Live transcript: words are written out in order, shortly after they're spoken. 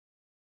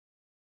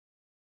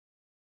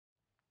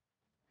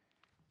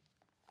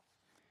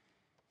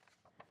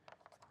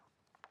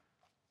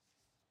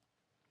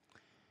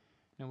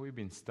And we've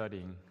been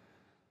studying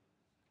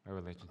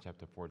Revelation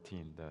chapter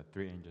 14, the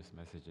three angels'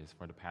 messages,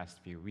 for the past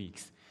few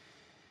weeks.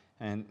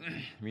 And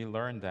we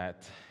learned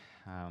that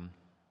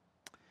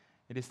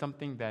it is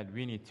something that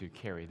we need to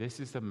carry.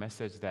 This is the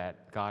message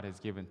that God has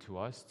given to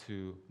us,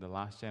 to the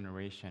last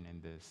generation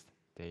in this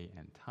day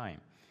and time.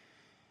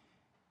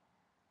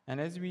 And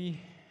as we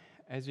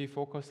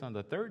focus on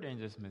the third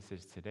angel's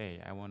message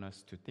today, I want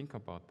us to think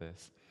about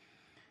this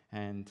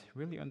and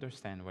really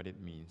understand what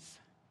it means.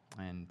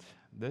 And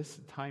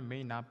this time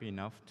may not be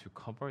enough to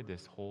cover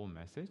this whole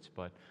message,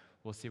 but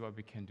we'll see what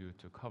we can do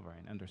to cover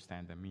and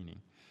understand the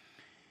meaning.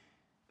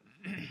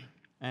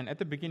 And at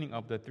the beginning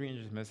of the three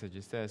angels' message,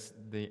 it says,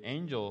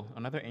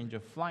 another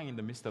angel flying in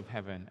the midst of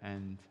heaven,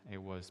 and it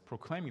was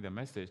proclaiming the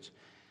message.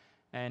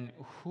 And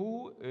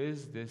who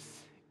is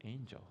this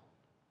angel?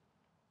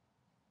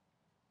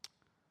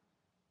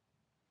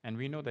 And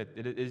we know that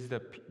it is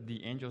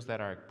the angels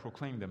that are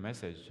proclaiming the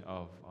message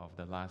of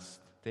the last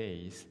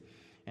days.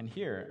 And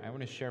here, I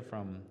want to share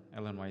from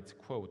Ellen White's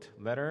quote,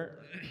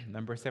 letter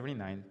number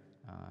 79,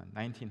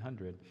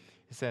 1900.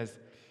 It says,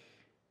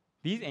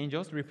 "These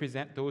angels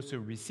represent those who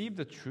receive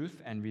the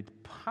truth and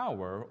with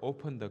power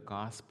open the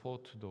gospel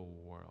to the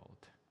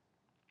world."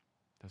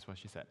 That's what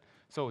she said.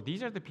 So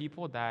these are the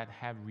people that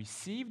have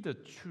received the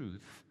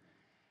truth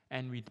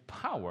and with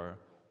power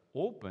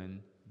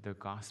open the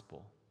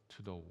gospel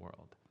to the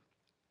world.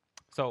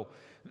 So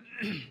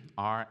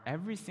are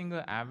every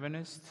single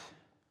Adventist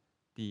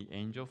the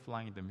angel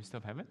flying in the midst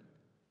of heaven?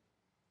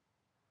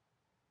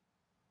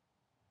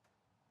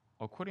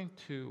 According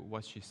to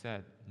what she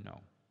said, no.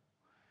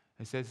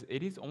 It says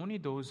it is only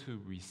those who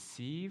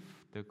receive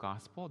the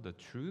gospel, the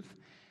truth,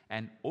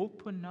 and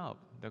open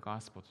up the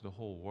gospel to the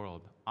whole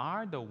world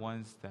are the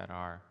ones that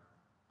are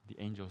the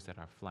angels that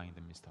are flying in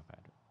the midst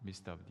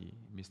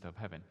of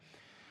heaven.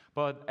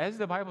 But as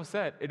the Bible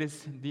said, it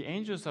is the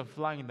angels are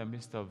flying in the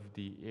midst of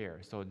the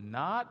air. So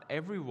not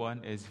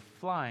everyone is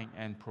flying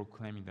and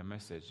proclaiming the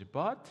message,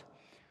 but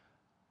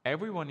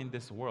everyone in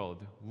this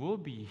world will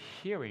be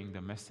hearing the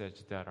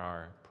message that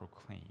are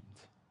proclaimed.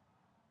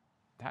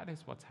 That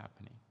is what's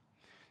happening.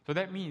 So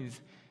that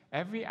means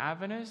every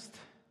Adventist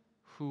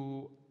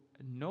who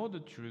know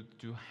the truth,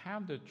 to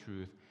have the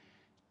truth,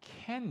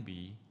 can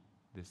be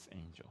this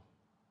angel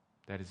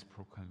that is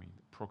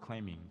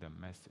proclaiming the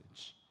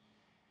message.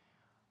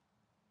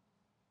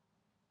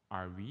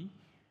 Are we,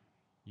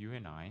 you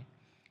and I,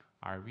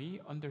 are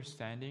we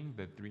understanding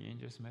the three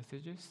angels'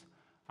 messages?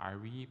 Are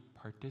we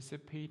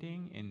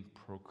participating in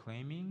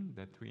proclaiming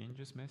the three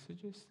angels'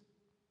 messages?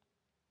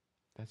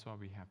 That's what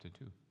we have to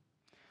do.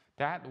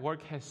 That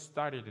work has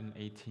started in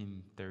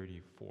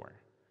 1834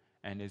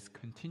 and is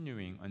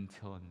continuing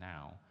until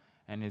now,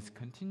 and is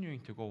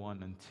continuing to go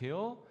on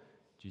until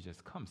Jesus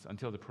comes,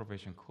 until the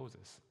probation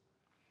closes.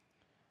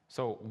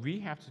 So we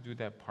have to do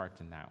that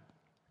part now.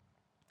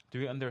 Do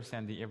you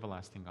understand the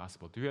everlasting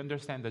gospel? Do you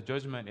understand the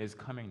judgment is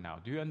coming now?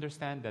 Do you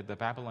understand that the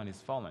Babylon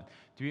is fallen?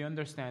 Do you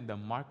understand the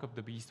mark of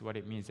the beast, what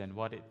it means, and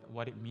what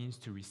it means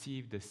to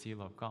receive the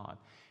seal of God?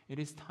 It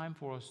is time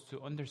for us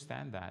to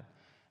understand that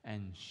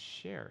and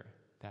share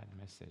that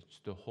message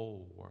to the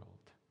whole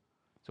world,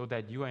 so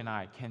that you and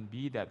I can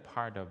be that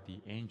part of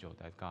the angel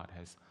that God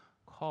has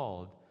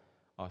called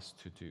us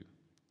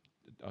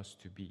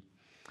to be.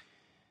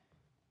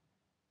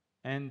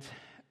 And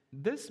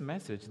this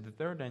message, the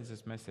third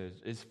angel's message,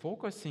 is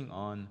focusing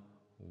on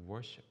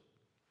worship.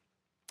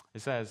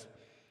 It says,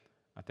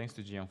 thanks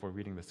to Jiyoung for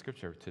reading the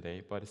scripture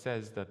today, but it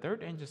says, the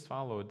third angel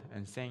followed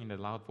and saying in a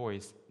loud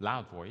voice,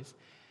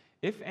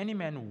 "If any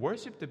man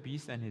worship the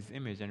beast and his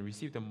image and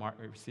receive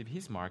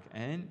his mark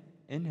and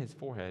in his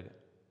forehead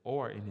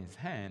or in his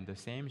hand, the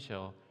same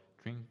shall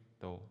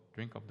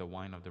drink of the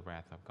wine of the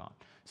wrath of God."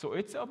 So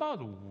it's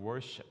about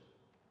worship.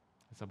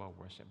 It's about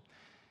worship.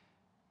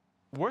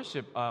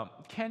 Worship,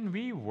 can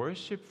we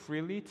worship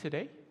freely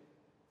today?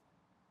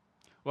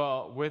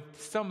 Well, with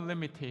some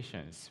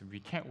limitations, we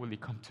can't really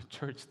come to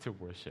church to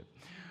worship.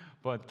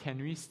 But can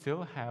we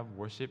still have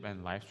worship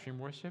and live stream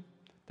worship?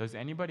 Does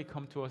anybody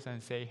come to us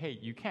and say, "Hey,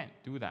 you can't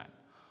do that,"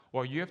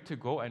 or "You have to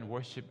go and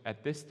worship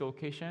at this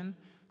location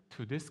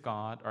to this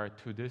God or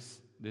to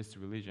this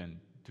religion"?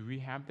 Do we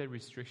have that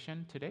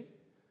restriction today?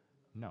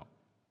 No,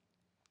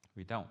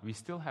 we don't. We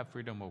still have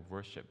freedom of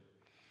worship.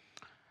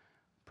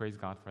 Praise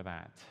God for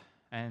that.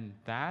 And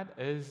that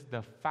is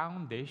the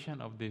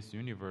foundation of this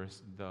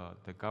universe,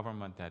 the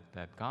government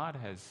that God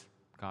has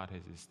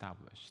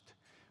established.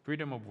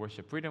 Freedom of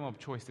worship, freedom of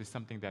choice is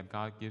something that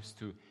God gives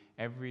to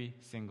every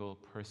single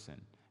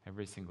person,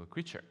 every single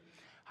creature.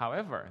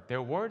 However,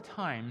 there were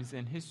times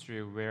in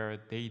history where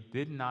they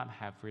did not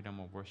have freedom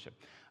of worship.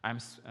 I'm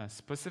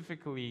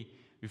specifically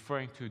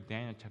referring to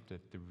Daniel chapter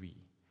 3,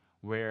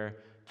 where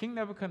King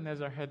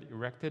Nebuchadnezzar had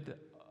erected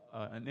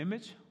an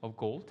image of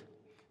gold,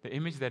 the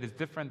image that is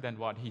different than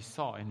what he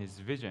saw in his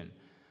vision.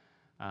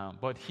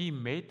 But he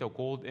made the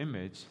gold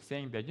image,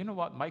 saying that, you know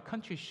what, my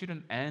country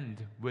shouldn't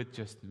end with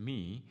just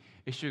me.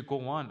 It should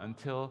go on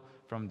until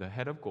from the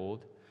head of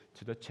gold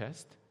to the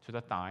chest, to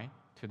the thigh,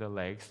 to the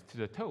legs, to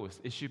the toes.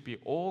 It should be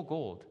all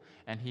gold.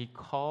 And he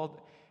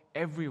called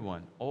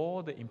everyone,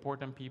 all the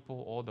important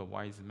people, all the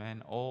wise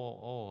men,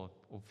 all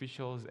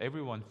officials,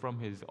 everyone from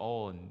his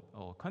own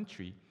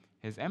country,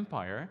 his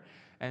empire,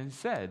 and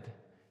said,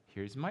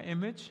 here's my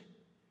image,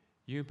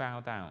 you bow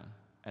down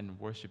and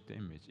worship the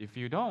image. If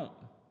you don't,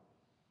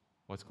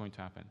 what's going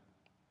to happen?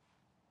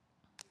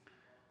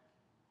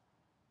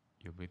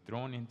 You'll be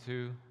thrown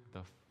into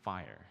the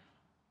fire.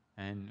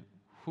 And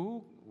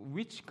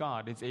which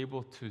God is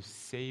able to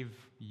save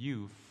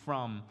you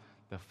from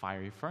the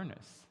fiery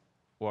furnace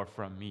or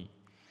from me?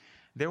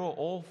 They were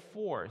all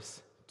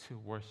forced to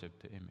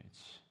worship the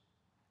image.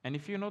 And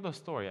if you know the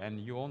story,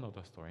 and you all know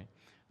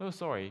the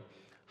story,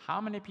 how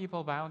many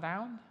people bow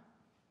down?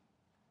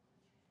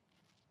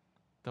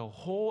 The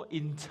whole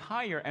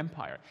entire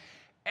empire.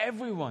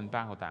 Everyone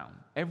bowed down.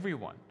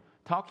 Everyone.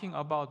 Talking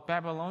about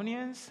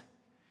Babylonians,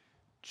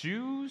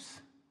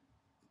 Jews,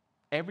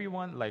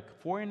 everyone, like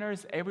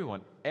foreigners,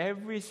 everyone.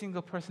 Every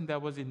single person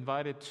that was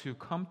invited to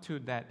come to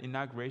that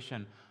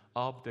inauguration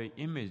of the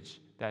image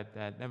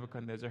that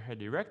Nebuchadnezzar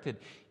had erected,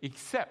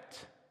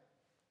 except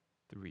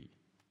 3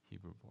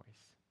 Hebrew boys.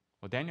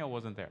 Well, Daniel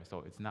wasn't there,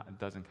 so it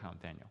doesn't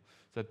count Daniel.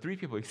 So 3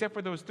 people, except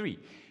for those 3,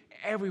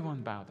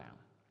 everyone bowed down.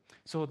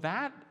 So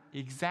that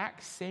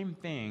exact same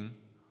thing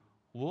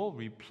will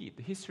repeat.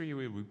 The history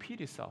will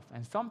repeat itself,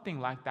 and something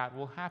like that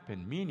will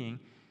happen, meaning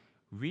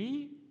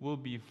we will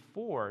be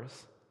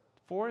forced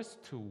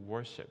to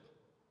worship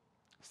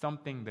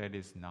something that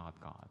is not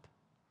God.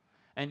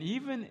 And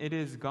even it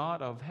is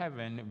God of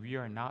heaven, we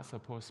are not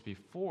supposed to be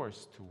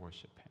forced to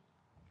worship him.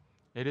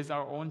 It is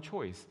our own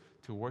choice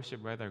to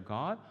worship whether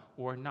God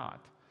or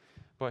not.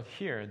 But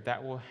here,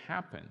 that will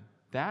happen.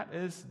 That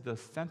is the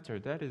center.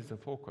 That is the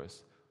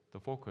focus. The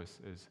focus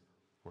is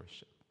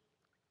worship.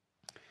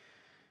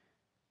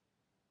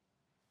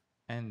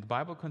 And the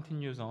Bible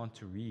continues on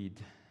to read.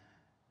 It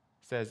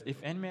says, if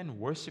any man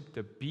worship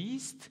the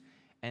beast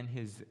and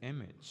his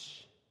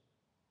image.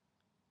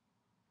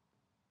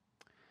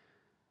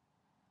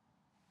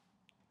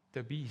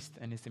 The beast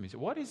and his image.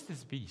 What is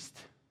this beast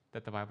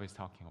that the Bible is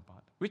talking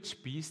about?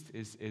 Which beast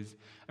is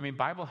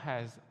Bible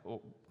has,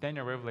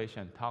 Daniel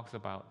Revelation talk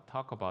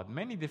about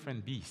many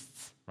different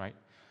beasts, right?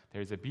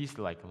 There's a beast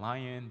like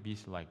lion,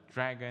 beast like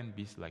dragon,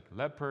 beast like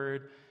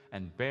leopard,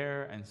 and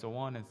bear, and so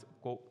on and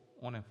go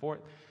on and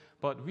forth.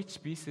 But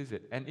which beast is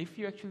it? And if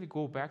you actually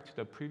go back to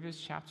the previous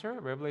chapter,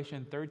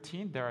 Revelation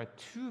 13, there are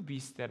 2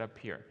 beasts that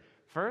appear.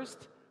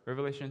 First,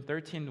 Revelation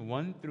 13,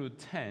 1 through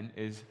 10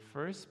 is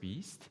first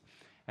beast.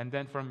 And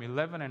then from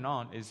 11 and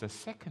on is the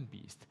second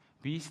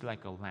beast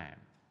like a lamb.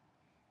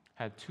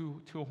 Had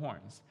two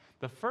horns.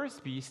 The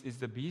first beast is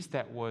the beast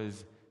that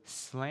was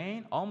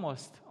slain,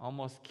 almost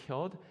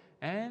killed,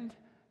 and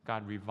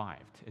got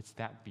revived. It's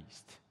that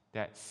beast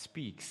that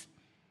speaks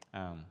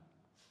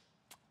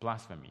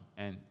blasphemy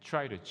and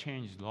try to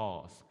change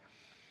laws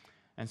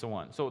and so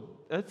on. So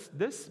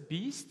this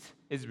beast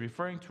is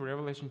referring to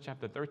Revelation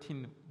chapter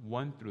 13,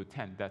 1 through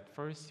 10, that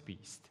first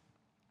beast.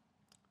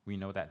 We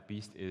know that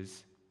beast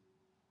is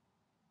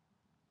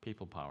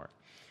people power.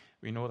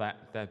 We know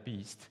that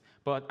beast.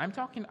 But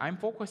I'm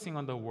focusing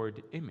on the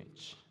word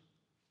image.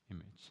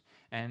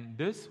 And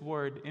this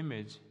word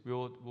image,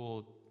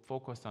 we'll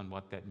focus on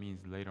what that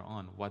means later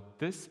on, what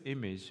this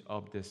image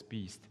of this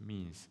beast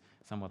means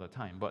some other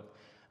time. But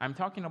I'm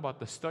talking about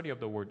the study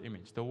of the word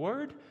image. The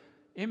word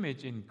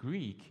image in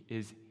Greek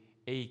is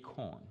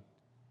eikon.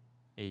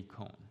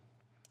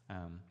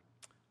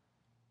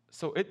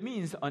 So it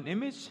means an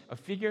image, a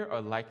figure,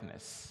 a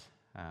likeness.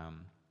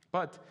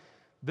 But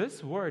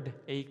this word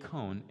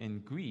eikon in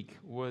Greek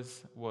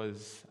was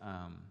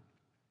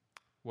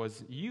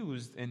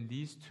used in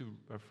these 2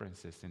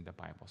 references in the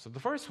Bible. So the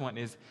first one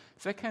is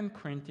 2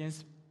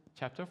 Corinthians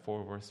chapter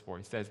 4, verse 4.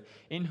 It says,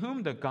 in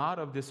whom the God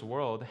of this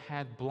world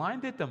had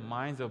blinded the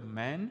minds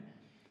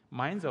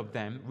of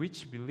them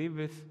which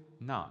believeth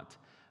not,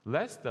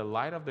 lest the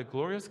light of the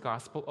glorious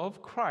gospel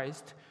of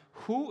Christ,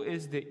 who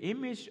is the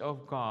image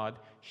of God,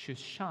 should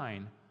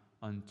shine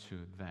unto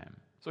them.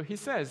 So he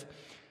says,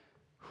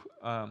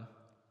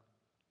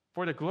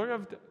 for the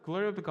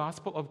glory of the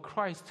gospel of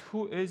Christ,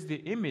 who is the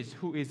image,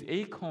 who is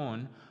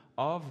eikon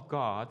of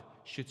God,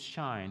 should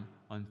shine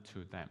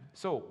unto them.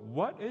 So,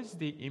 what is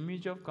the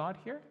image of God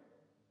here?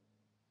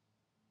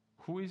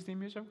 Who is the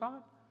image of God?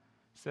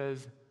 It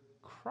says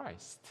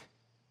Christ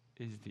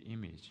is the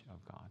image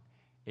of God.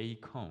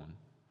 Eikon,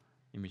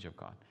 image of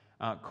God.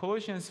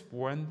 Colossians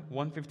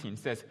 1:15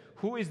 says,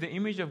 who is the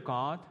image of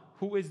God?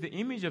 Who is the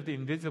image of the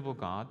invisible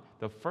God,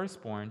 the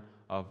firstborn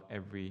of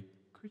every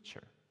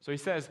creature? So he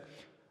says,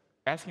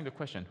 asking the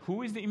question,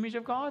 who is the image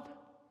of God?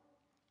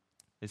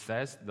 It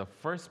says the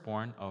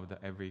firstborn of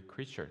every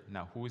creature.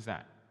 Now, who is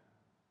that?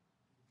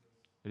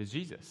 It is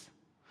Jesus.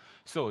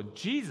 So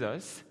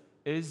Jesus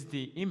is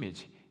the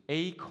image,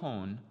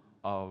 eikon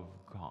of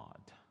God.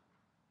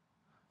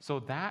 So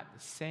that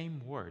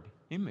same word,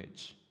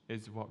 image,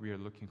 is what we are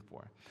looking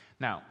for.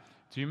 Now,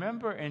 do you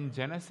remember in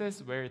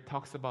Genesis where it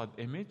talks about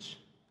image?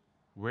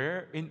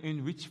 Where,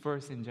 in which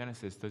verse in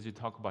Genesis does it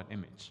talk about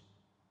image?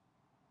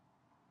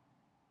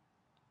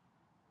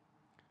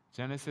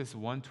 Genesis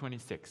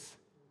 1:26.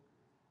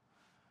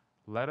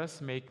 Let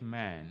us make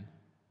man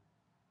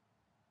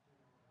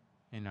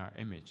in our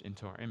image,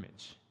 into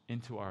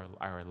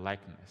our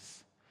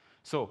likeness.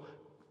 So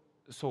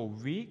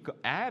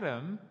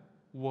Adam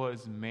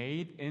was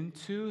made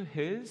into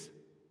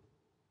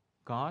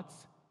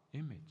God's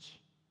image.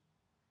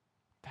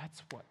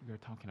 That's what we're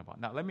talking about.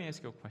 Now, let me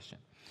ask you a question.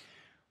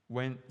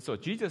 So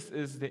Jesus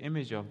is the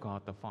image of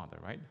God the Father,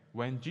 right?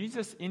 When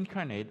Jesus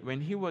incarnate,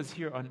 when he was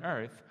here on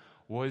earth,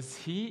 was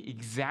he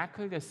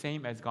exactly the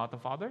same as God the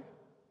Father?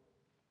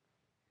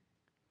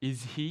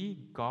 Is he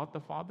God the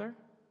Father?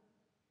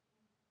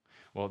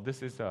 Well,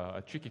 this is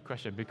a tricky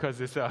question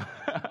because it's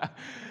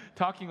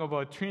talking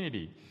about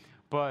Trinity.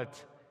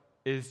 But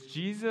is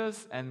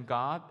Jesus and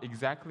God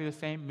exactly the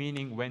same?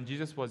 Meaning, when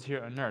Jesus was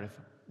here on earth,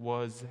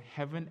 was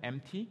heaven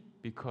empty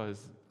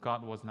because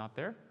God was not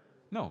there?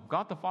 No,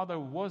 God the Father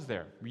was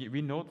there.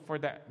 We know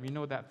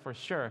that for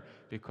sure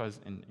because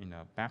in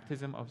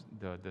baptism of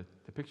the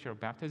picture of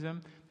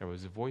baptism, there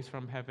was a voice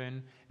from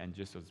heaven, and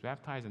Jesus was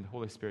baptized, and the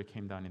Holy Spirit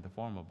came down in the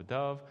form of a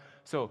dove.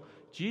 So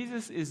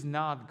Jesus is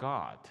not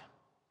God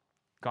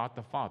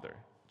the Father.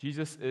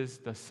 Jesus is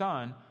the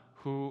Son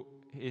who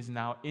is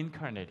now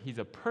incarnate. He's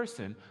a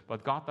person,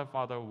 but God the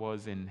Father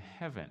was in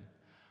heaven.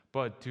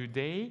 But do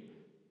they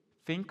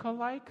think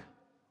alike?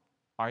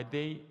 Are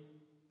they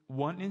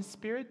one in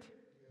spirit?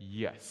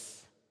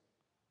 Yes.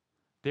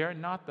 They are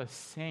not the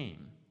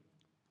same.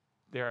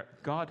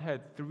 God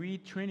had three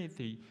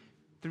Trinity.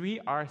 Three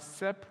are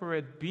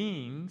separate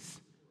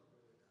beings,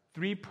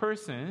 three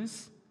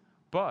persons,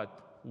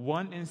 but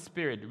one in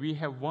spirit. We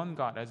have one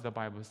God, as the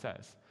Bible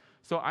says.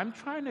 So I'm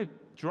trying to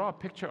draw a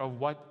picture of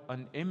what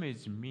an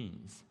image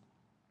means.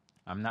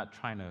 I'm not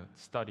trying to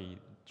study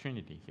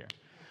Trinity here.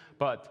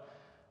 But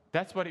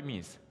that's what it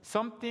means.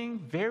 Something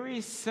very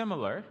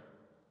similar,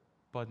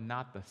 but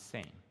not the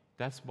same.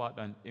 That's what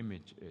an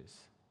image is.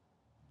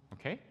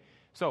 Okay?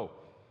 So,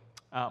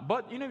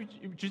 but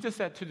Jesus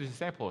said to the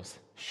disciples,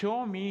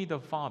 "Show me the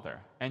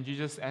Father." And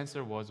Jesus'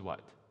 answer was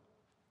what?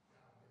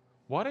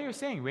 What are you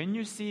saying? When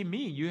you see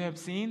me, you have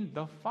seen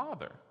the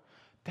Father.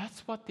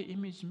 That's what the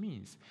image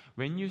means.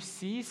 When you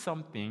see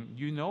something,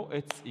 you know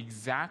it's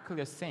exactly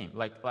the same,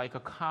 like a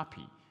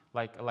copy,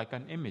 like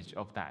an image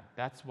of that.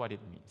 That's what it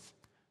means.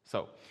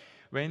 So,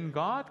 when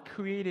God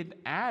created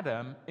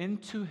Adam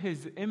into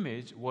his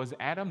image, was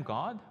Adam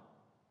God?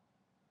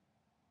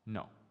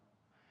 No.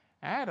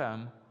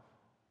 Adam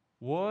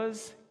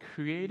was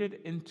created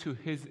into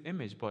his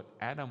image, but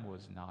Adam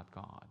was not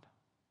God.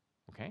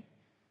 Okay?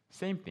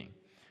 Same thing.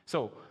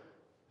 So,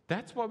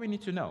 that's what we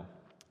need to know.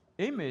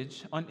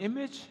 An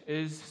image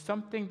is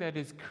something that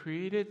is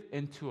created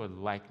into a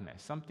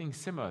likeness, something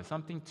similar,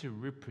 something to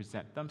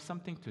represent them,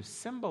 something to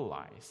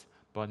symbolize,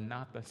 but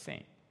not the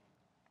same.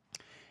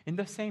 In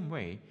the same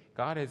way,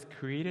 God has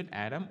created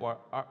Adam, or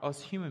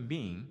us human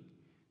being,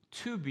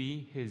 to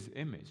be his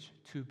image,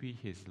 to be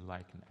his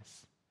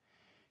likeness.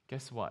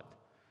 Guess what?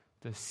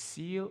 The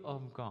seal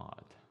of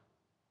God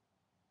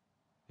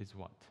is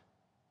what?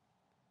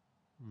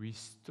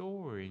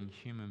 Restoring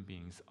human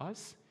beings,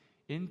 us,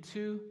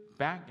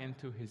 back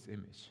into his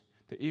image.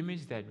 The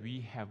image that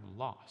we have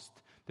lost.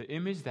 The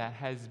image that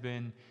has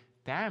been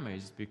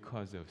damaged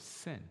because of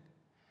sin.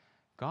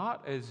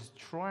 God is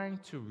trying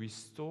to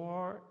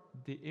restore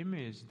the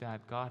image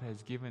that God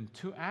has given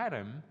to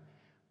Adam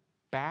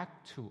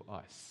back to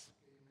us.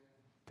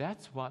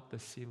 That's what the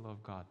seal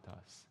of God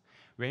does.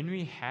 When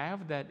we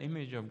have that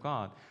image of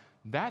God,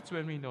 that's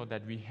when we know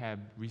that we have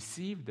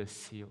received the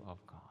seal of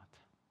God.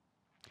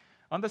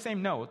 On the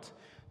same note,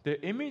 the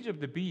image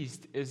of the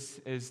beast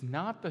is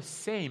not the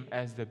same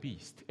as the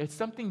beast. It's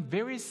something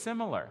very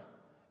similar.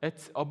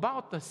 It's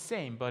about the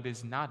same, but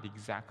it's not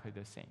exactly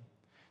the same.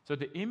 So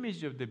the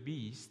image of the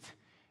beast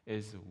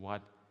is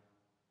what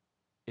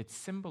it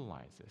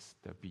symbolizes,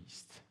 the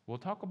beast. We'll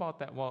talk about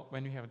that,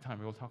 when we have time,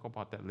 we'll talk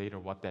about that later,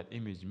 what that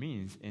image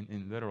means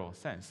in literal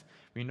sense.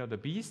 We know the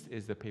beast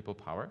is the papal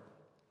power.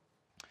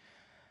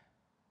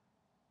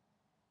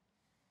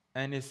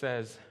 And it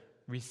says,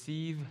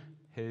 receive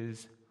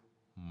his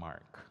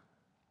mark.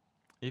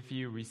 If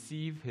you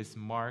receive his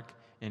mark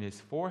in his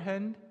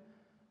forehead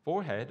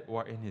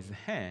or in his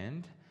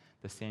hand,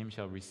 the same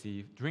shall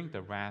drink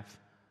the wrath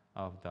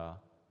of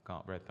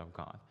wrath of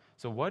God.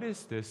 So what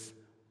is this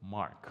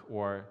mark,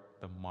 or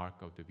the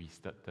mark of the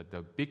beast?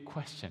 The big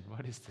question,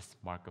 what is this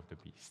mark of the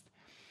beast?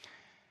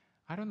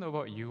 I don't know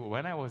about you,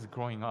 when I was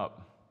growing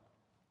up,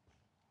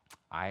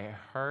 I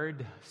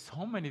heard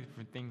so many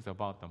different things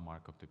about the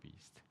mark of the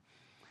beast.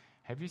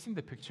 Have you seen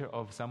the picture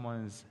of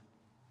someone's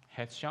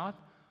headshot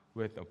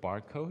with a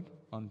barcode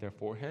on their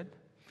forehead?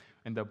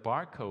 And the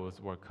barcodes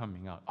were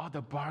coming out. Oh,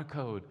 the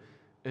barcode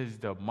is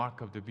the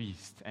mark of the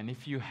beast. And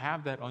if you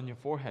have that on your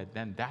forehead,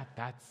 then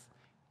that's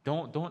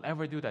don't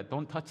ever do that.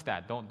 Don't touch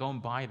that.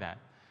 Don't buy that.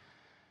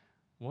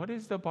 What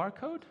is the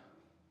barcode?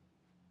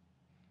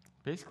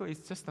 Basically,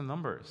 it's just the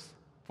numbers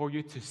for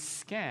you to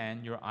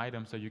scan your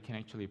items so you can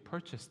actually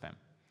purchase them.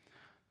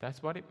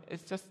 That's what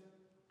it's just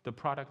the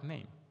product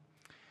name.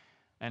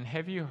 And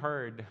have you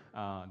heard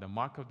the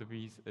mark of the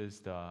beast is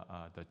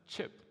the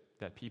chip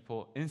that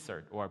people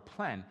insert or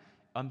plant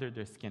under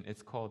their skin?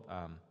 It's called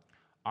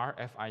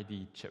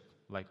RFID chip,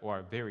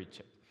 or very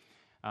chip.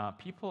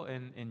 People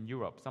in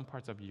Europe, some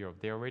parts of Europe,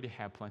 they already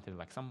have planted,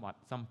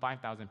 some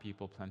 5,000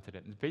 people planted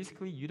it. And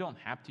basically, you don't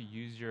have to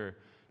use your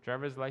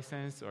driver's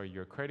license or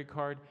your credit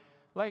card.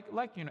 Like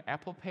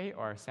Apple Pay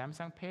or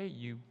Samsung Pay,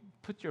 you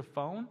put your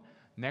phone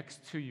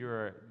next to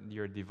your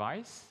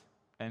device,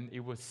 and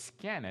it will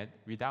scan it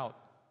without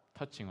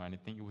touching or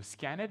anything. It will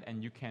scan it,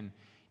 and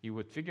you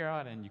would figure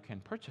out and you can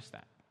purchase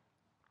that.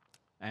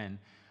 And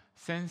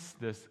since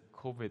this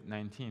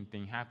COVID-19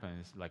 thing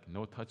happens, like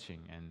no touching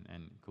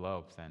and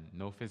gloves and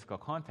no physical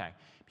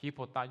contact,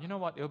 people thought, you know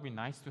what, it'll be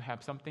nice to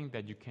have something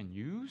that you can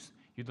use.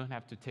 You don't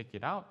have to take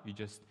it out. You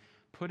just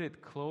put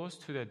it close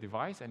to the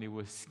device, and it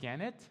will scan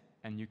it,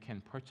 and you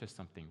can purchase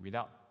something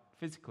without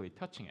physically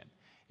touching it.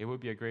 It would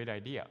be a great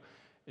idea.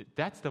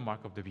 That's the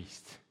mark of the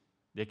beast.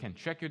 They can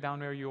track you down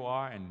where you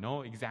are and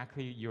know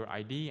exactly your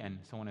ID and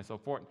so on and so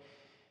forth.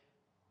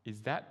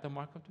 Is that the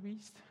mark of the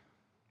beast?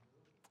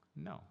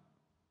 No.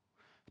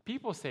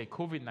 People say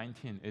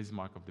COVID-19 is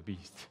mark of the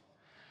beast.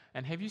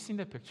 And have you seen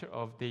the picture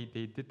of they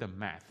did the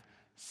math,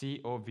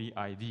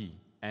 COVID,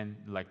 and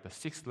like the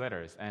 6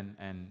 letters,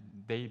 and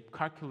they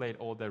calculate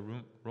all the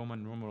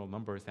Roman numeral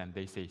numbers, and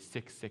they say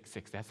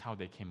 666. That's how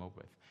they came up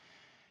with.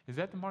 Is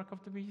that the mark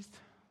of the beast?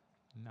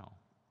 No. All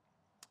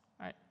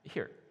right,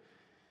 here.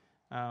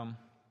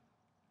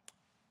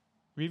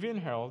 Review and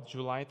Herald,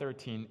 July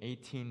 13,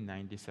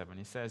 1897.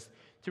 It says,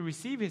 to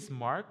receive his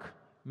mark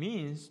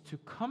means to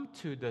come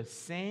to the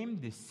same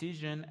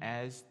decision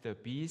as the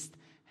beast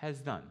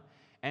has done,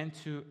 and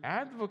to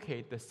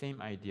advocate the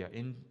same idea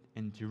in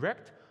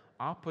direct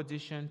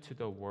opposition to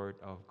the word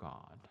of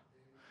God.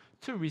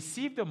 To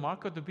receive the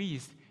mark of the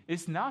beast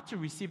is not to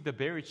receive the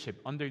berry chip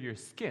under your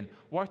skin,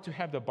 or to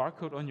have the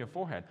barcode on your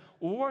forehead,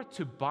 or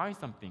to buy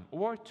something,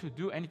 or to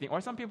do anything. Or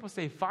some people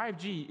say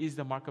 5G is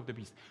the mark of the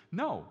beast.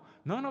 No,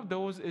 none of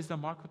those is the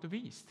mark of the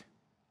beast.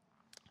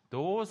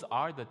 Those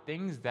are the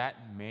things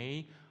that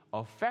may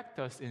affect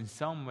us in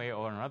some way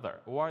or another,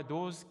 or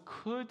those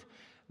could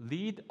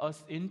lead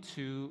us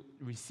into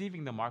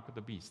receiving the mark of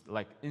the beast,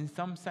 like in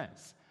some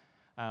sense.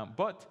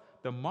 But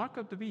the mark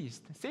of the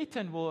beast,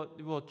 Satan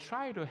will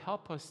try to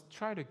help us,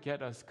 try to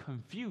get us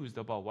confused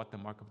about what the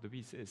mark of the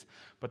beast is.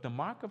 But the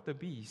mark of the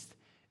beast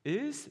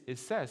is, it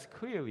says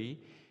clearly,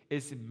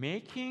 is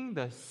making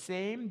the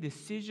same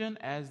decision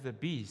as the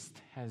beast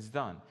has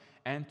done,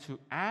 and to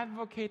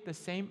advocate the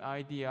same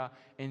idea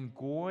in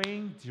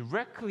going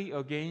directly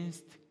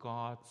against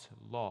God's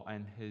law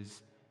and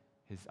his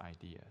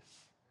ideas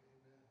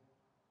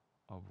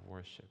of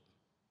worship.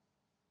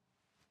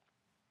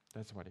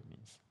 That's what it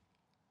means.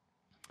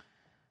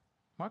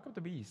 Mark of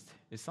the beast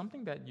is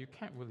something that you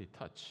can't really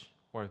touch,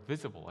 or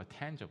visible, or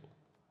tangible.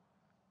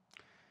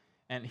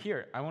 And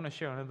here, I want to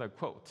share another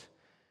quote.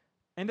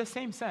 In the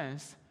same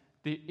sense,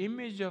 the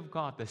image of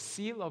God, the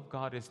seal of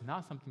God, is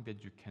not something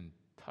that you can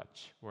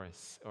touch or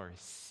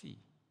see.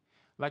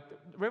 Like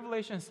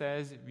Revelation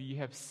says, we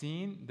have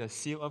seen the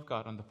seal of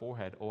God on the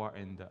forehead or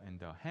in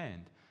the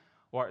hand,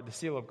 or the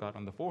seal of God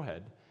on the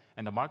forehead,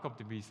 and the mark of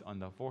the beast on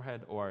the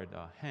forehead or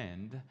the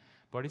hand.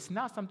 But it's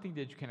not something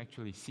that you can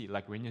actually see.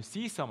 Like when you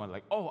see someone,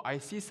 like, oh, I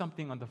see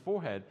something on the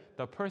forehead,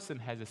 the person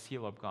has a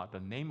seal of God, the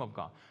name of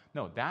God.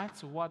 No,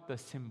 that's what the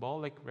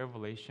symbolic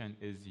revelation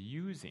is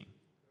using.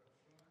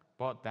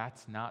 But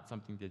that's not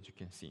something that you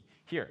can see.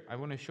 Here, I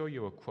want to show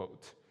you a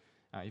quote.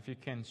 If you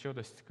can show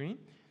the screen,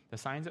 the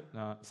Signs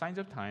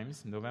of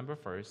Times, November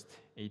 1st,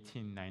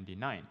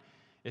 1899.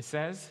 It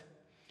says,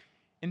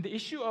 in the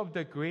issue of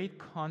the great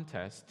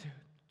contest,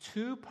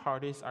 2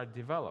 parties are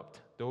developed,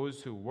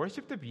 those who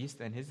worship the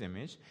beast and his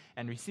image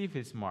and receive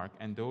his mark,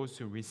 and those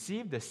who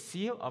receive the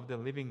seal of the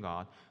living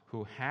God,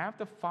 who have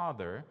the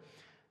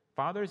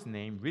Father's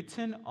name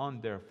written on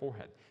their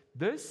forehead.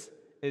 This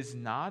is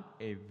not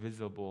a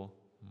visible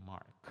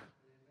mark.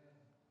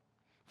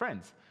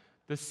 Friends,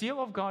 the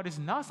seal of God is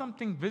not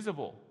something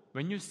visible.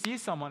 When you see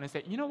someone and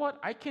say, you know what,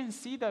 I can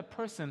see that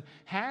person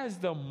has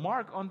the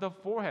mark on the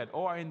forehead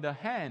or in the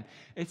hand.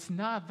 It's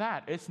not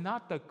that. It's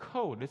not the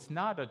code. It's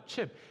not a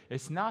chip.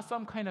 It's not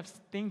some kind of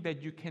thing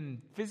that you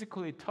can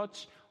physically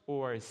touch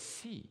or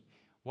see.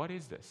 What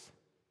is this?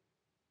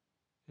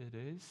 It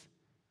is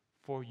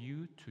for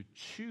you to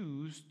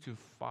choose to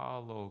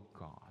follow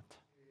God.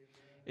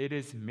 It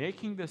is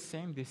making the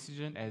same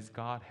decision as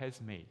God has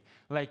made.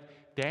 Like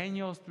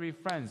Daniel's 3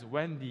 friends,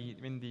 when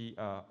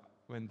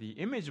the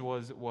image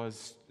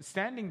was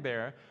standing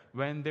there,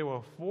 when they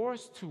were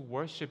forced to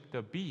worship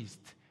the beast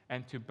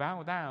and to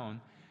bow down,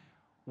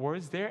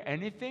 was there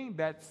anything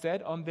that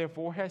said on their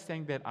forehead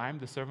saying that I'm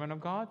the servant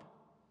of God?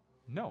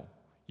 No.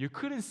 You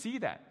couldn't see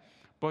that.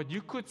 But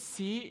you could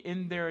see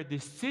in their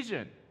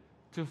decision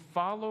to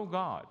follow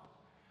God.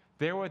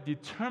 They were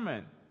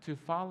determined to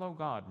follow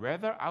God.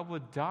 Rather, I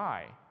would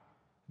die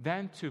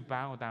than to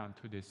bow down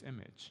to this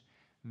image.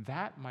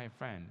 That, my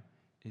friend,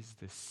 is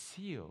the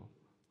seal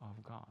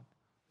of God.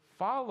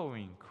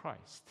 Following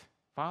Christ,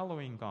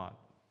 following God,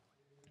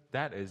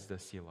 That is the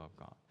seal of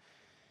God.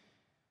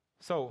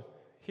 So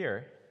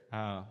here,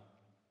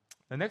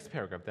 the next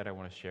paragraph that I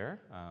want to share,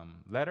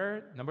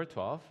 letter number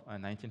 12,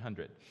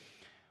 1900.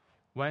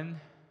 When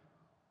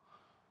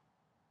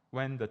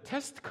the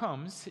test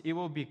comes, it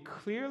will be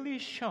clearly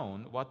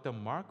shown what the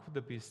mark of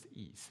the beast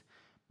is.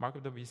 Mark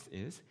of the beast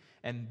is,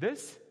 and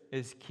this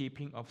is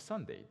keeping of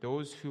Sunday.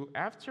 Those who,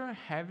 after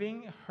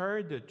having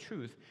heard the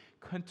truth,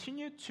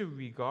 continue to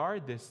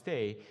regard this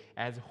day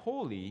as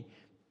holy,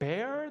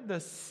 bear the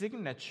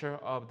signature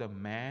of the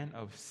man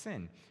of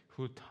sin,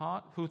 who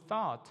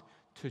thought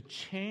to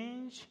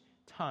change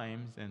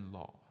times and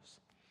laws.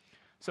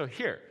 So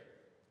here,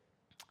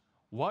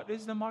 what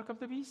is the mark of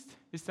the beast?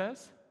 It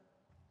says,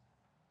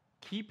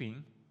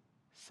 keeping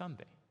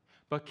Sunday.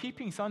 But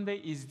keeping Sunday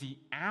is the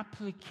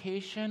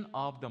application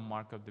of the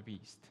mark of the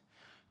beast.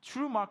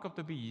 True mark of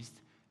the beast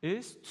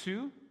is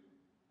to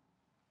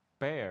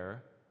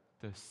bear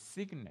the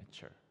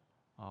signature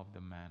of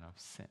the man of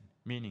sin,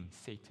 meaning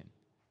Satan,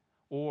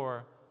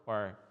 or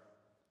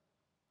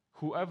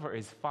whoever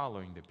is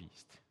following the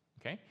beast.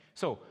 Okay?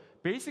 So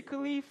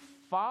basically,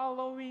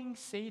 following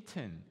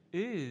Satan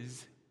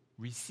is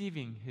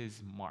receiving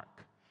his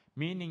mark,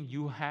 meaning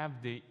you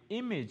have the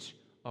image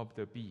of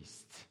the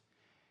beast.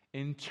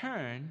 In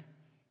turn,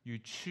 you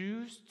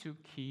choose to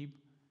keep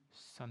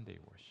Sunday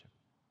worship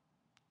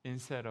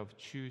instead of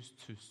choose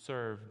to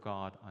serve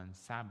God on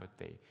Sabbath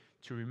day,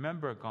 to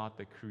remember God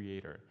the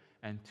Creator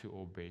and to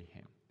obey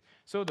Him.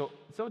 So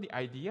the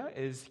idea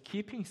is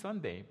keeping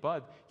Sunday,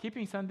 but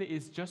keeping Sunday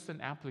is just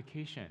an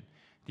application.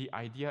 The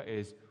idea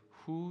is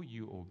who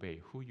you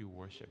obey, who you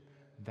worship.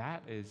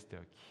 That is the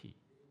key.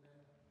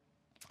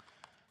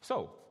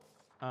 So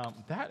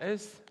that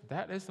is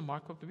the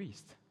mark of the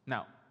beast.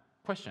 Now,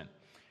 question: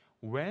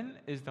 when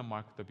is the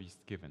mark of the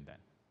beast given then?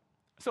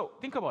 So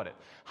think about it.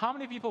 How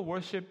many people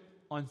worship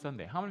on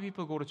Sunday? How many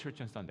people go to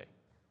church on Sunday?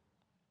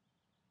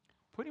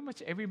 Pretty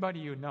much everybody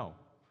you know,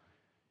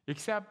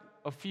 except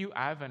a few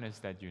Adventists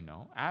that you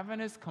know.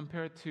 Adventists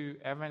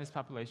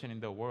population in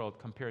the world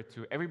compared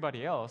to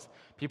everybody else,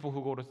 people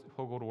who go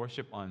to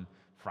worship on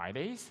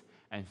Fridays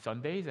and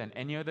Sundays and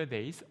any other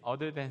days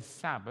other than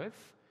Sabbath.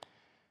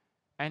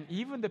 And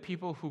even the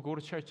people who go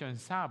to church on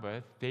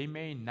Sabbath, they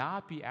may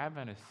not be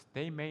Adventists.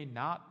 They may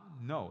not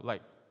know,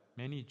 like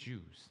many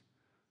Jews,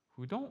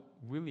 who don't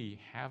really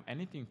have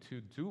anything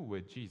to do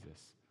with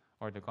Jesus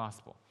or the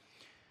gospel.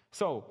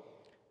 So,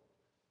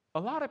 a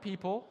lot of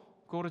people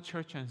go to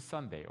church on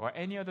Sunday or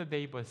any other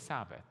day but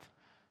Sabbath.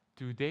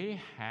 Do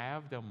they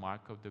have the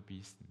mark of the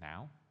beast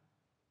now?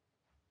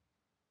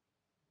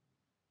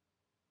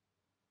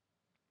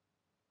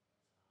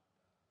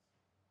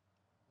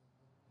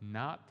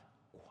 Not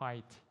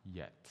quite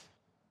yet.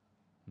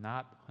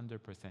 Not 100%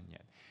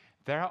 yet.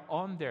 They're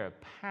on their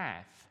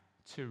path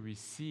to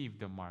receive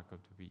the mark of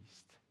the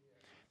beast.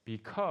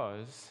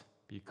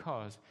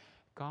 Because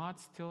God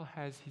still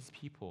has His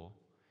people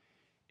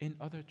in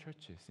other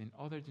churches, in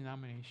other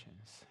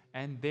denominations.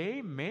 And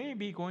they may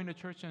be going to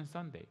church on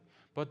Sunday,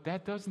 but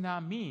that does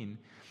not mean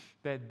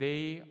that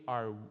they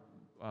are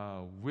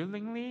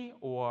willingly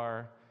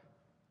or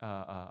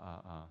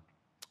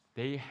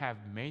they have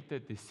made the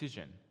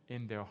decision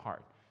in their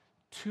heart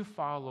to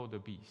follow the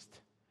beast.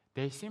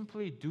 They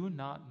simply do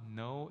not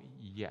know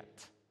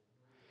yet.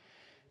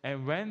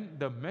 And when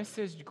the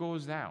message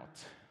goes out,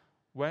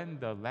 when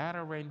the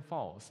latter rain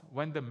falls,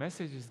 when the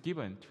message is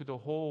given to the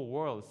whole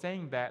world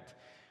saying that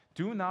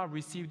do not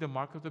receive the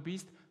mark of the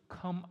beast,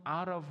 come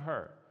out of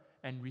her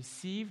and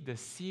receive the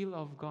seal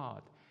of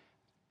God.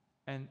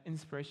 And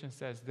inspiration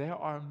says there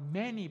are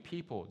many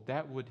people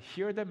that would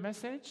hear the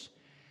message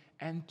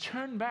and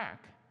turn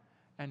back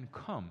and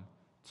come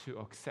to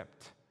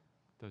accept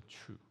the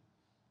truth.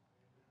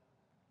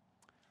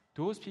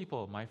 Those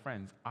people, my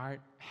friends,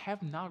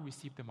 have not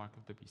received the mark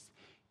of the beast,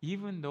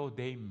 even though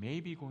they may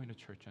be going to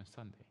church on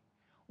Sunday,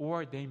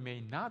 or they may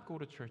not go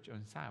to church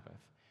on Sabbath.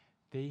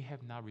 They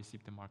have not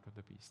received the mark of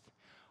the beast.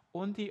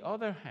 On the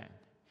other hand,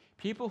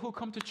 people who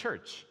come to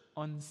church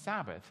on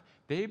Sabbath,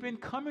 they've been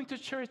coming to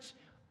church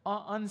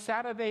on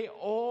Saturday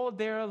all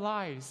their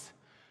lives.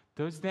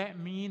 Does that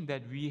mean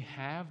that we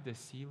have the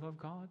seal of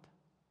God?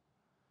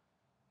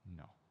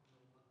 No.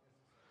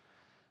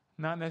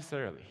 Not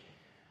necessarily.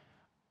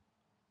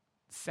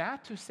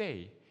 Sad to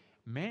say,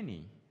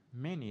 many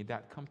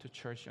that come to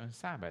church on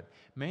Sabbath,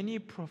 many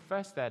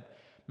profess that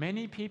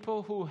many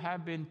people who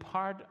have been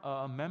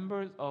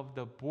members of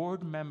the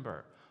board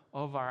member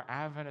of our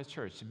Adventist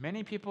church,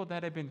 many people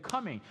that have been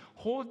coming,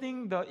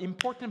 holding the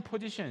important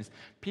positions,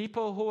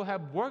 people who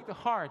have worked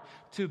hard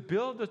to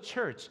build the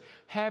church,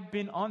 have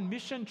been on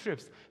mission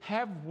trips,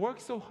 have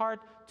worked so hard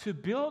to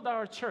build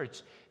our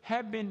church,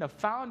 have been the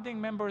founding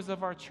members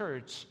of our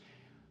church.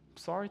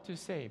 Sorry to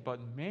say, but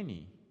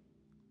many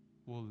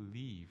will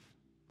leave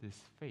this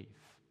faith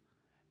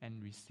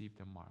and receive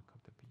the mark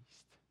of the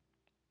beast.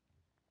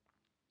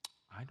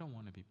 I don't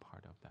want to be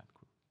part of that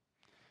group.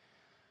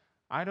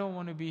 I don't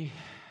want to be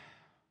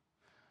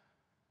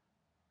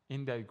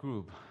in that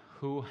group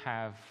who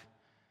have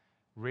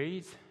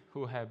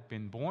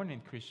been born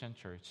in Christian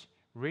church,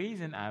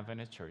 raised in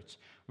Adventist church,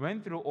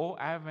 went through all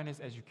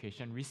Adventist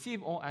education,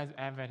 received all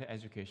Adventist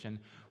education,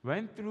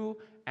 went through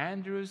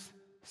Andrews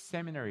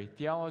Seminary,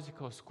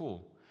 theological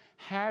school,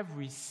 have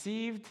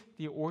received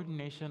the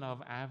ordination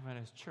of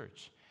Adventist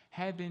church,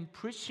 had been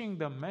preaching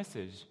the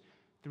message,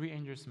 three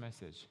angels'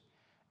 message,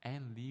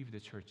 and leave the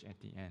church at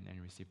the end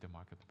and receive the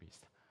mark of the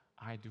beast.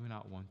 I do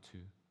not want to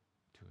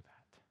do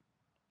that.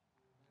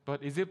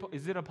 But is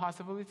it a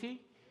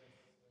possibility?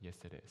 Yes,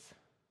 it is.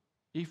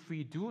 If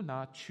we do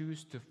not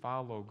choose to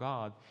follow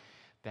God,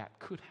 that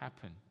could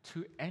happen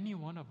to any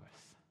one of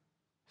us.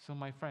 So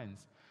my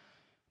friends,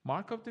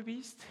 mark of the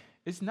beast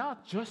is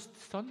not just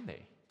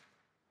Sunday.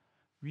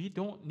 We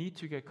don't need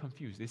to get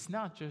confused. It's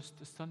not just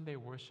Sunday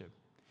worship.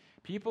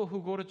 People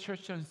who go to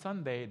church on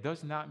Sunday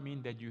does not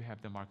mean that you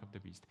have the mark of the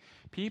beast.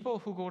 People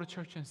who go to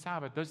church on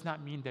Sabbath does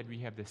not mean that we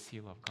have the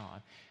seal of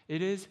God.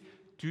 It is,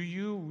 do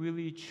you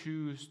really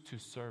choose to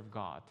serve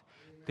God?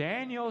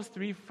 Daniel's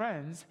three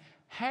friends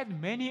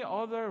had many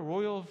other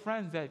royal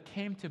friends that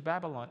came to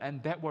Babylon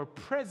and that were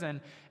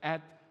present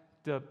at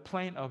the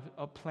plain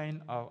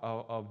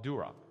of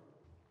Dura.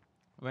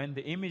 When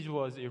the image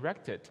was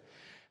erected,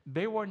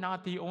 they were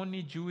not the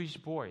only Jewish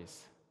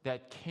boys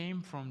that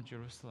came from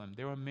Jerusalem.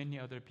 There were many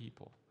other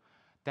people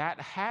that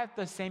had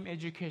the same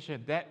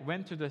education, that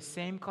went to the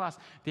same class.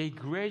 They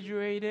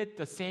graduated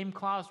the same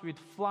class with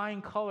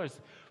flying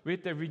colors,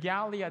 with the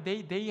regalia.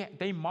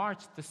 They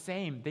marched the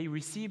same. They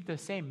received the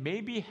same.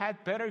 Maybe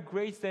had better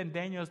grades than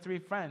Daniel's three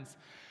friends.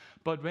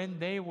 But when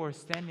they were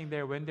standing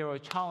there, when they were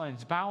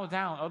challenged, bow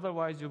down,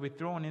 otherwise you'll be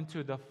thrown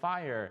into the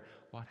fire.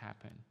 What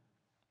happened?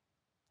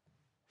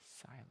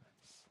 Silence.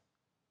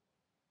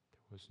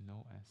 There was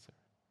no answer.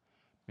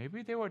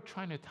 Maybe they were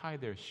trying to tie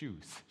their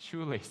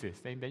shoelaces,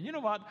 saying that, you know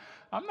what,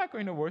 I'm not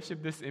going to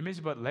worship this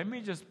image, but let me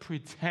just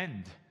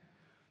pretend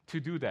to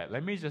do that.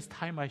 Let me just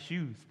tie my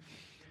shoes.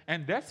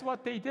 And that's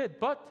what they did.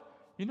 But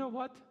you know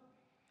what?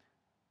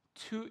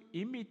 To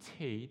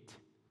imitate,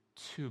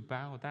 to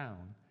bow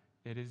down,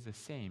 it is the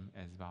same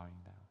as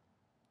bowing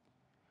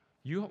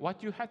down.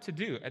 What you had to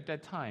do at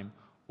that time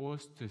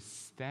was to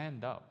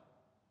stand up,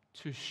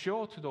 to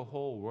show to the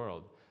whole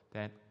world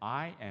that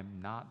I am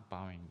not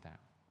bowing down.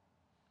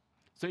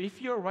 So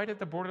if you're right at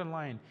the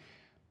borderline,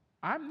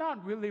 I'm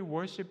not really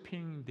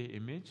worshiping the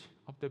image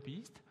of the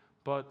beast,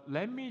 but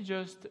let me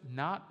just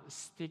not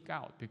stick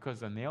out,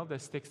 because a nail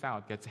that sticks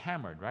out gets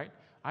hammered, right?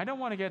 I don't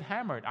want to get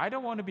hammered. I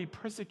don't want to be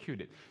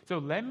persecuted. So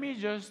let me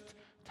just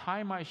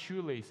tie my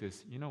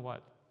shoelaces. You know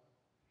what?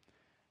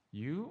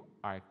 You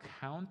are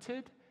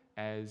counted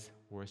as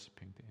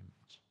worshiping the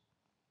image.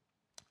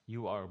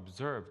 You are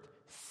observed,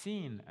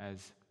 seen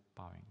as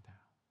bowing down.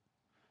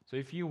 So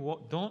if you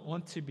don't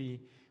want to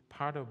be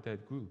part of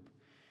that group,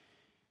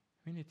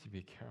 we need to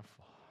be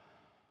careful,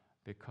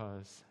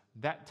 because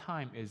that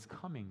time is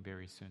coming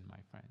very soon, my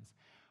friends,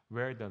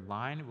 where the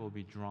line will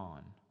be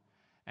drawn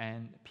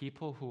and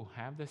people who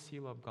have the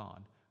seal of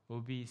God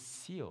will be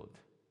sealed,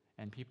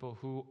 and people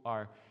who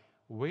are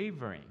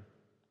wavering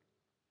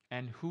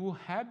and who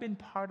have been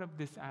part of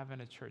this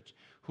Adventist church,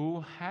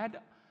 who had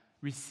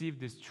received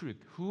this truth,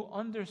 who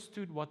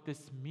understood what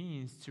this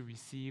means to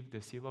receive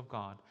the seal of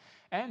God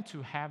and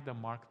to have the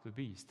mark of the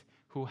beast,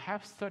 who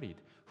have studied,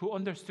 who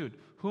understood,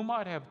 who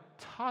might have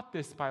taught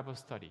this Bible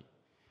study,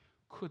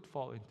 could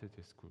fall into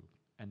this group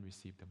and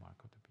receive the mark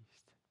of the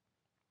beast.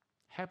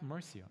 Have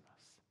mercy on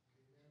us.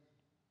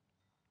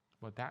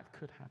 But that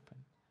could happen.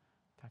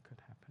 That could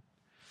happen.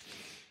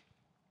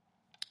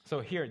 So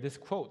here, this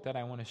quote that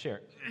I want to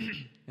share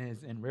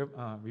is in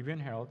Review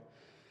and Herald.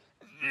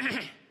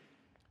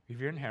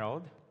 Review and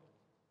Herald,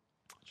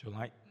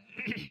 July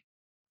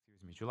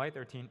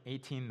 13,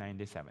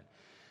 1897.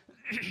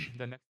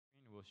 The next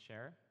screen will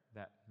share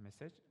that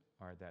message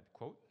or that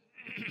quote.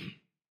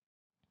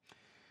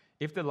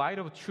 If the light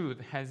of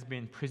truth has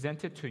been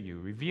presented to you,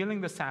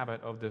 revealing the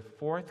Sabbath of the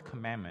fourth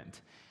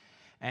commandment,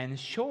 and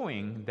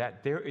showing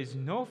that there is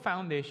no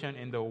foundation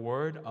in the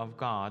Word of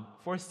God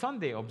for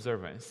Sunday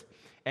observance,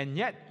 and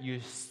yet you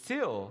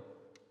still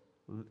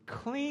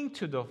cling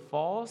to the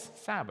false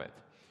Sabbath,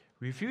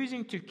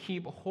 refusing to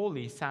keep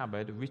holy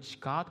Sabbath, which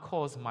God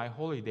calls my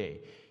holy day,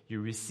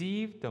 you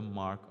receive the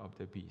mark of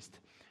the beast.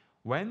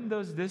 When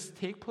does this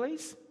take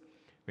place?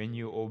 When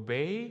you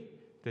obey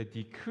the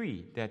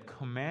decree that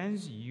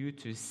commands you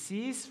to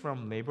cease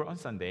from labor on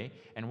Sunday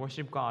and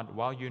worship God,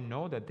 while you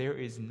know that there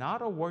is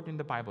not a word in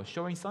the Bible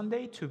showing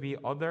Sunday to be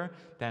other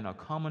than a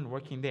common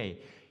working day.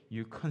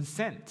 You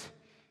consent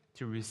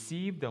to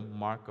receive the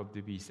mark of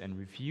the beast and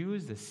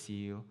refuse the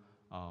seal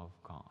of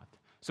God.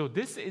 So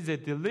this is a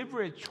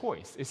deliberate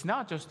choice. It's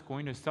not just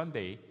going to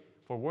Sunday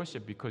for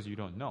worship because you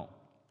don't know.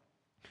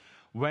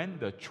 When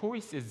the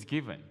choice is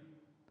given,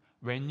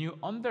 when you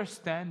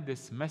understand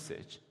this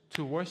message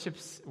to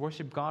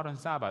worship God on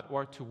Sabbath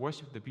or to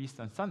worship the beast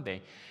on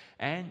Sunday,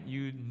 and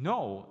you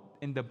know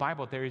in the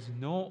Bible there is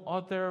no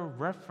other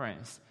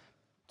reference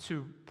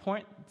to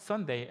point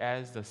Sunday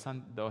as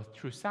the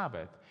true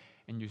Sabbath,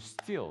 and you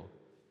still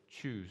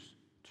choose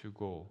to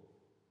go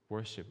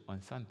worship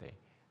on Sunday,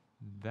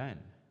 then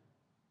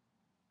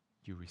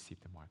you receive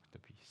the mark of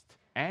the beast.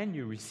 And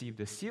you receive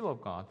the seal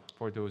of God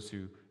for those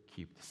who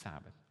keep the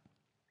Sabbath.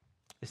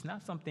 It's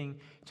not something,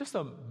 just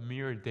a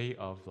mere day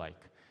of like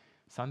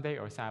Sunday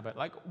or Sabbath.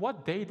 Like,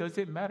 what day does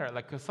it matter?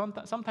 Like, 'cause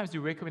sometimes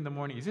you wake up in the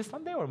morning, is it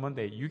Sunday or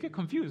Monday? You get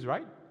confused,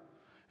 right?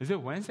 Is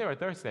it Wednesday or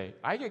Thursday?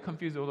 I get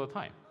confused all the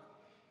time.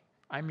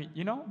 I mean,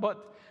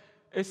 but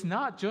it's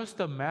not just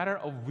a matter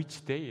of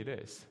which day it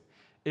is.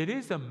 It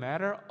is a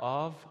matter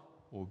of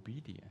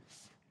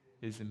obedience.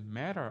 It's a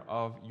matter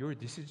of your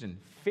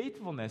decision,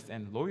 faithfulness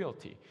and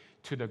loyalty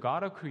to the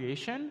God of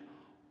creation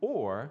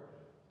or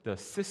the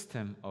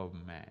system of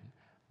man.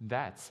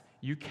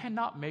 You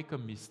cannot make a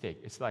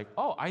mistake. It's like,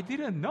 oh, I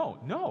didn't know.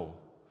 No,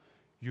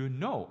 you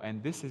know,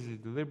 and this is a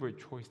deliberate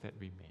choice that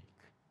we make.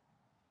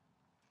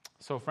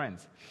 So,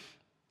 friends,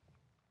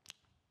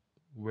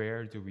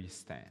 where do we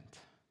stand?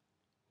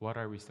 What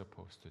are we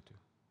supposed to do?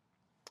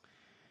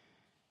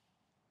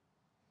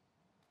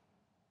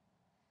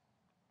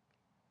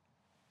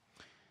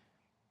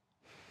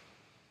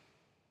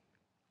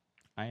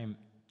 I am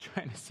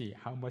trying to see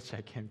how much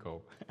I can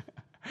go.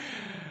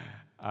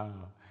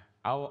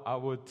 I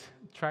would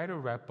try to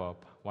wrap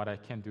up what I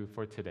can do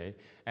for today,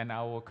 and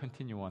I will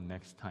continue on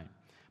next time.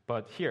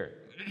 But here,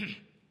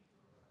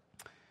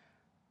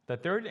 the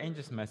third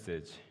angel's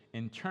message,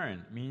 in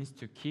turn, means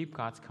to keep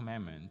God's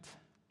commandment,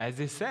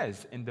 as it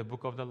says in the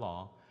book of the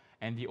law,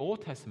 and the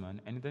Old Testament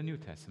and the New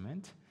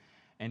Testament,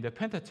 and the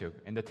Pentateuch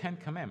and the Ten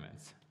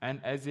Commandments. And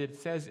as it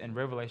says in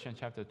Revelation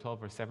chapter 12,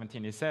 verse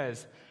 17, it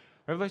says,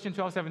 Revelation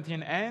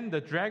 12:17, and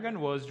the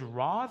dragon was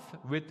wroth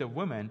with the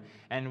woman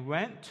and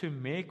went to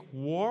make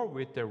war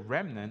with the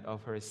remnant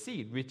of her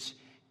seed, which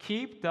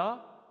keep the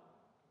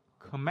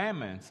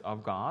commandments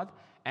of God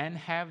and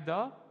have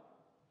the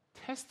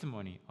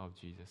testimony of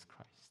Jesus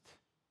Christ.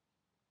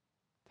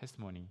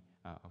 Testimony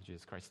of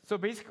Jesus Christ. So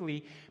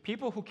basically,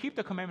 people who keep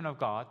the commandment of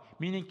God,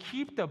 meaning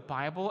keep the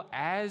Bible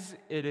as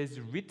it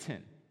is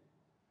written,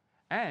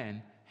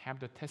 and have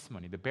the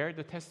testimony, bear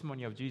the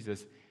testimony of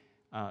Jesus,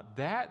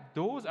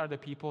 those are the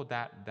people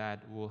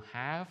that will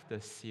have the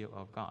seal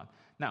of God.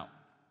 Now,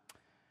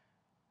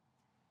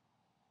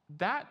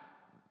 that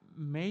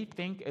may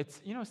think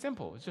it's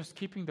simple. It's just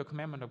keeping the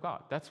commandment of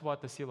God. That's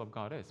what the seal of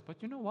God is.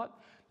 But you know what?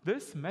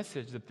 This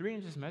message, the three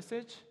angels'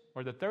 message,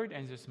 or the third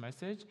angel's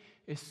message,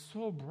 is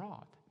so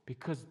broad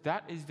because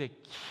that is the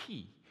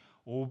key.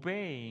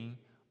 Obeying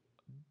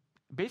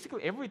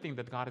basically everything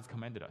that God has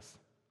commanded us.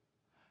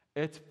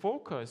 It's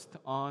focused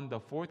on the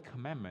fourth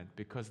commandment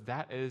because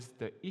that is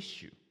the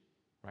issue,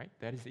 right?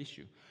 That is the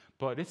issue.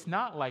 But it's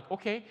not like,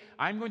 okay,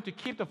 I'm going to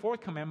keep the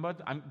fourth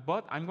commandment,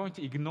 but I'm going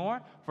to ignore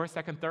first,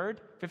 second,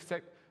 third, fifth,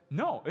 sixth.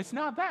 No, it's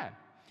not that.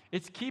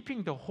 It's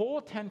keeping the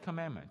whole 10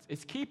 commandments.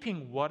 It's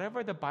keeping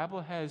whatever the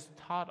Bible has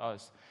taught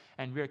us,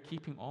 and we are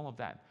keeping all of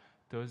that.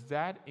 Does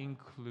that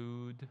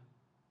include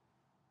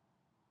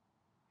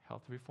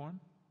health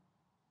reform?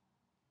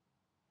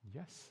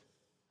 Yes.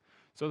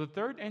 So the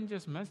third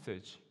angel's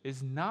message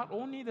is not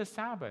only the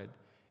Sabbath,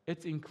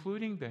 it's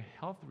including the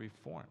health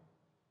reform.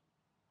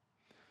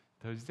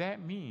 Does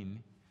that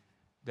mean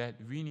that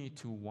we need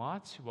to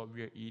watch what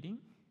we are eating?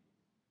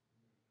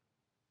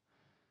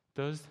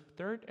 Does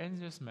third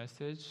angel's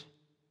message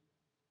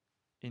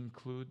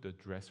include the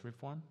dress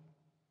reform?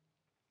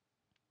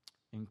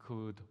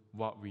 Include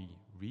what we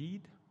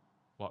read,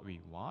 what we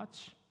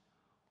watch,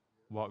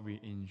 what we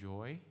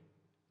enjoy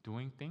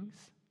doing things?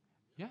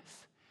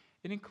 Yes.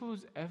 It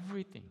includes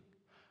everything.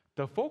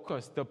 The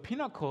focus, the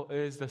pinnacle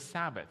is the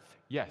Sabbath.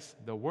 Yes,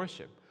 the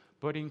worship,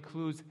 but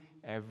includes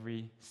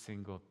every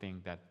single thing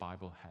that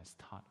Bible has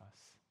taught us.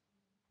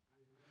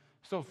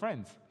 So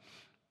friends,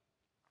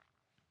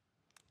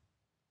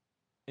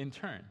 in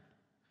turn,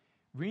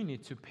 we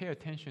need to pay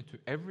attention to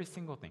every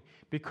single thing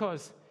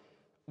because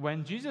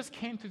when Jesus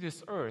came to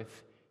this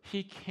earth,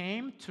 he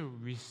came to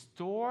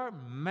restore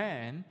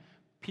man,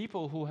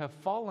 people who have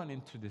fallen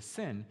into the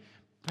sin,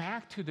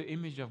 back to the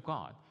image of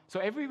God. So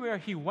everywhere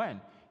he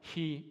went,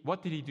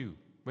 what did he do?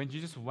 When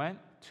Jesus went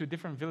to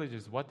different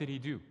villages, what did he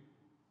do?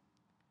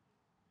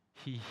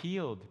 He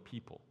healed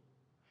people.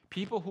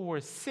 People who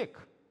were sick,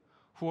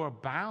 who are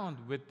bound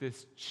with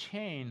this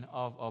chain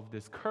of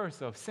this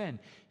curse of sin.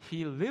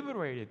 He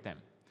liberated them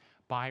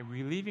by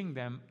relieving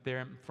them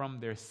from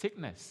their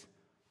sickness,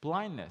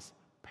 blindness,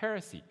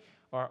 paresy,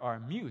 or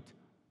mute,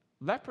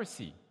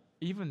 leprosy,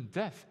 even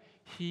death.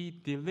 He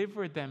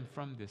delivered them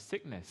from the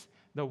sickness.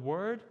 The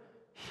word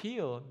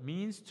heal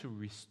means to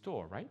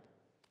restore, right?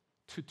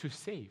 To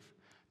save.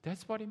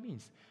 That's what it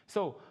means.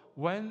 So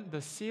when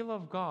the seal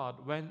of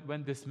God,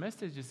 when this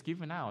message is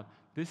given out,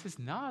 this is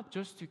not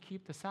just to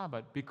keep the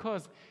Sabbath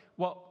because,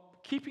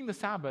 keeping the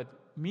Sabbath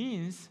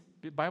means,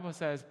 the Bible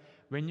says,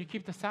 when you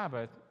keep the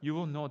Sabbath, you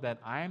will know that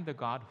I am the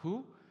God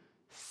who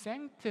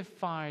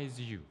sanctifies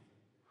you.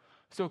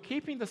 So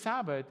keeping the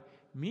Sabbath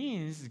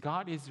means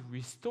God is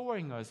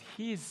restoring us.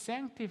 He is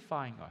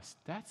sanctifying us.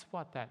 That's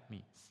what that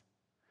means.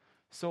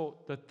 So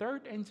the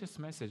third angel's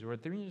message, or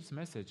the three angels'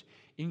 message,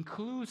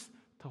 includes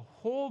the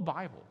whole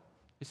Bible.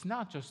 It's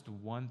not just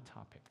one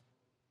topic.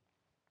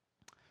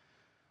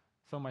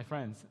 So my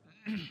friends,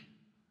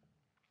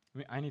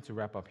 I need to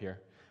wrap up here.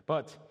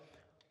 But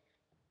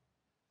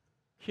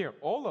here,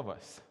 all of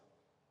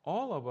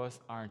us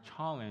are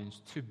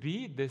challenged to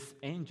be this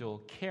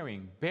angel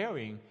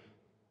bearing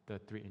the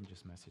three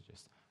angels'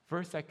 messages.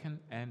 First, second,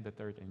 and the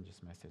third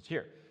angel's message.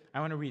 Here, I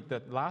want to read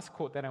the last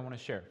quote that I want to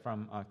share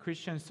from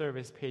Christian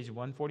Service, page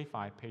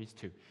 145,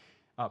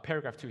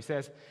 paragraph 2. It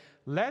says,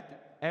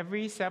 "Let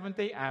every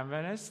Seventh-day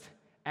Adventist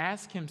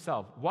ask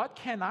himself, what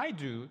can I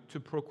do to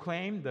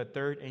proclaim the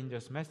third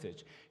angel's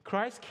message?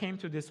 Christ came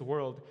to this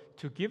world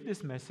to give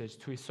this message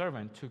to his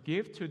servant, to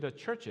give to the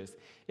churches.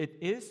 It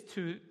is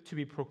to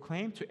be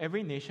proclaimed to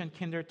every nation,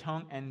 kindred,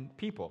 tongue, and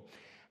people.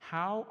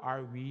 How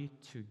are we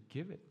to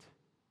give it?"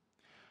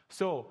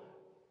 So,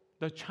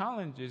 the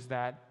challenge is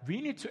that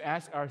we need to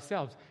ask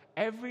ourselves,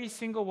 every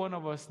single one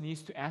of us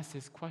needs to ask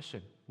this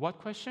question. What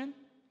question?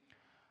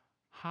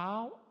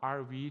 How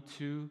are we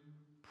to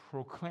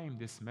proclaim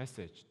this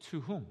message?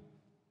 To whom?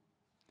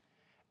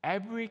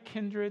 Every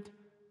kindred,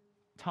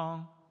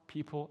 tongue,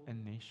 people,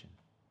 and nation.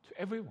 To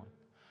everyone.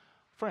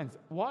 Friends,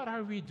 what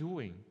are we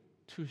doing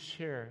to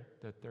share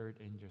the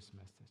third angel's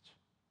message?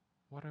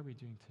 What are we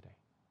doing today?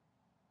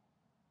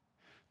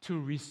 To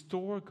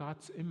restore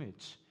God's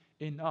image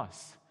in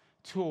us,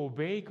 to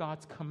obey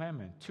God's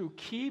commandment, to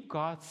keep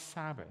God's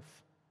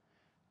Sabbath,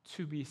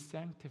 to be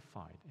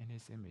sanctified in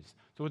his image,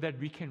 so that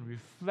we can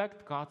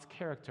reflect God's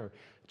character,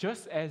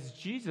 just as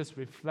Jesus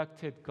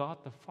reflected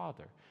God the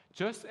Father,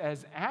 just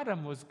as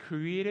Adam was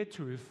created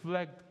to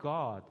reflect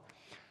God.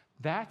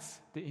 That's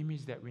the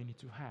image that we need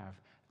to have.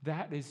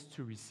 That is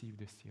to receive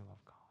the seal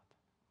of God.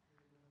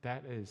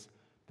 That is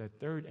the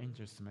third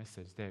angel's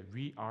message that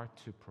we are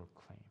to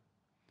proclaim.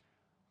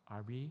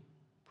 Are we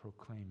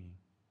proclaiming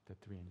the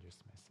three angels'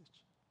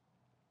 message?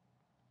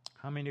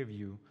 How many of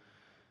you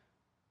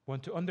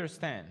want to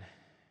understand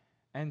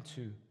and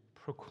to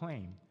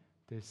proclaim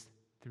this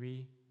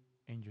three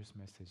angels'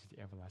 message, the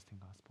everlasting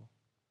gospel?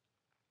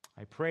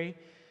 I pray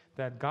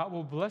that God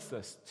will bless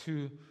us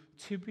to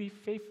be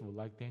faithful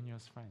like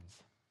Daniel's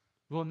friends.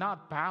 We will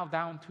not bow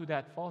down to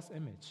that false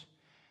image,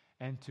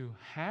 and to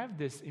have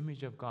this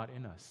image of God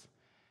in us,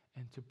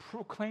 and to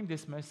proclaim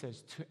this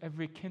message to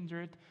every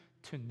kindred,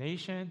 to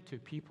nation, to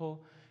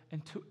people,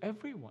 and to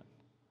everyone,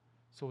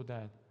 so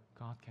that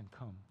God can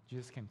come,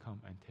 Jesus can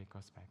come and take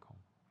us back home.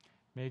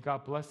 May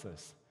God bless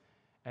us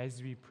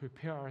as we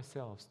prepare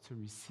ourselves to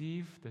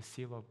receive the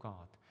seal of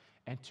God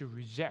and to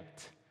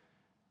reject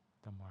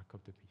the mark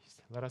of the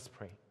beast. Let us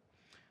pray.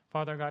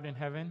 Father God in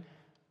heaven,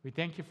 we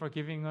thank you for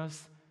giving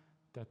us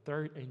the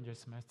third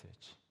angel's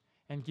message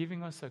and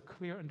giving us a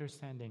clear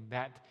understanding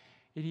that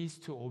it is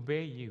to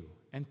obey you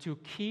and to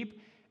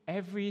keep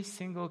every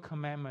single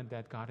commandment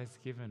that God has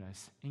given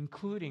us,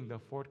 including the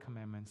fourth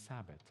commandment,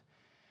 Sabbath,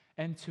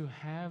 and to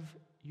have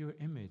your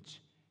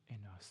image in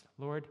us.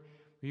 Lord,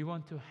 we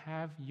want to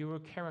have your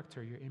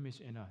character, your image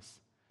in us.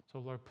 So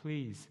Lord,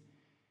 please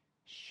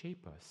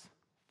shape us,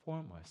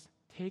 form us,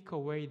 take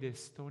away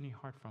this stony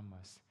heart from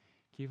us.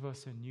 Give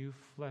us a new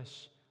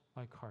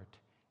flesh-like heart.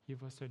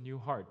 Give us a new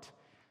heart,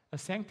 a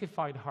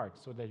sanctified heart,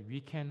 so that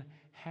we can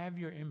have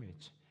your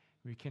image.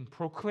 We can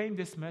proclaim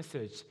this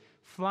message,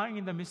 flying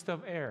in the midst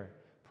of air,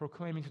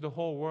 proclaiming to the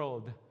whole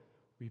world,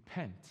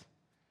 repent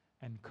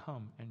and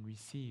come and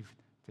receive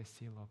the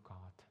seal of God.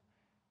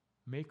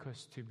 Make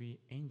us to be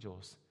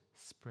angels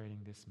spreading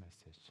this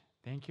message.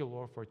 Thank you,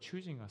 Lord, for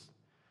choosing us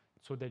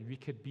so that we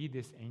could be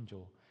this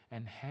angel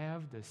and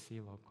have the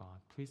seal of God.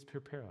 Please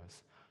prepare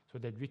us so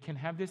that we can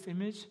have this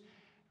image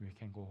and we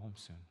can go home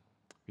soon.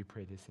 We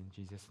pray this in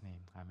Jesus'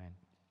 name. Amen.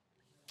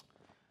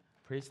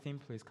 Praise team,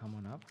 please come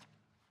on up.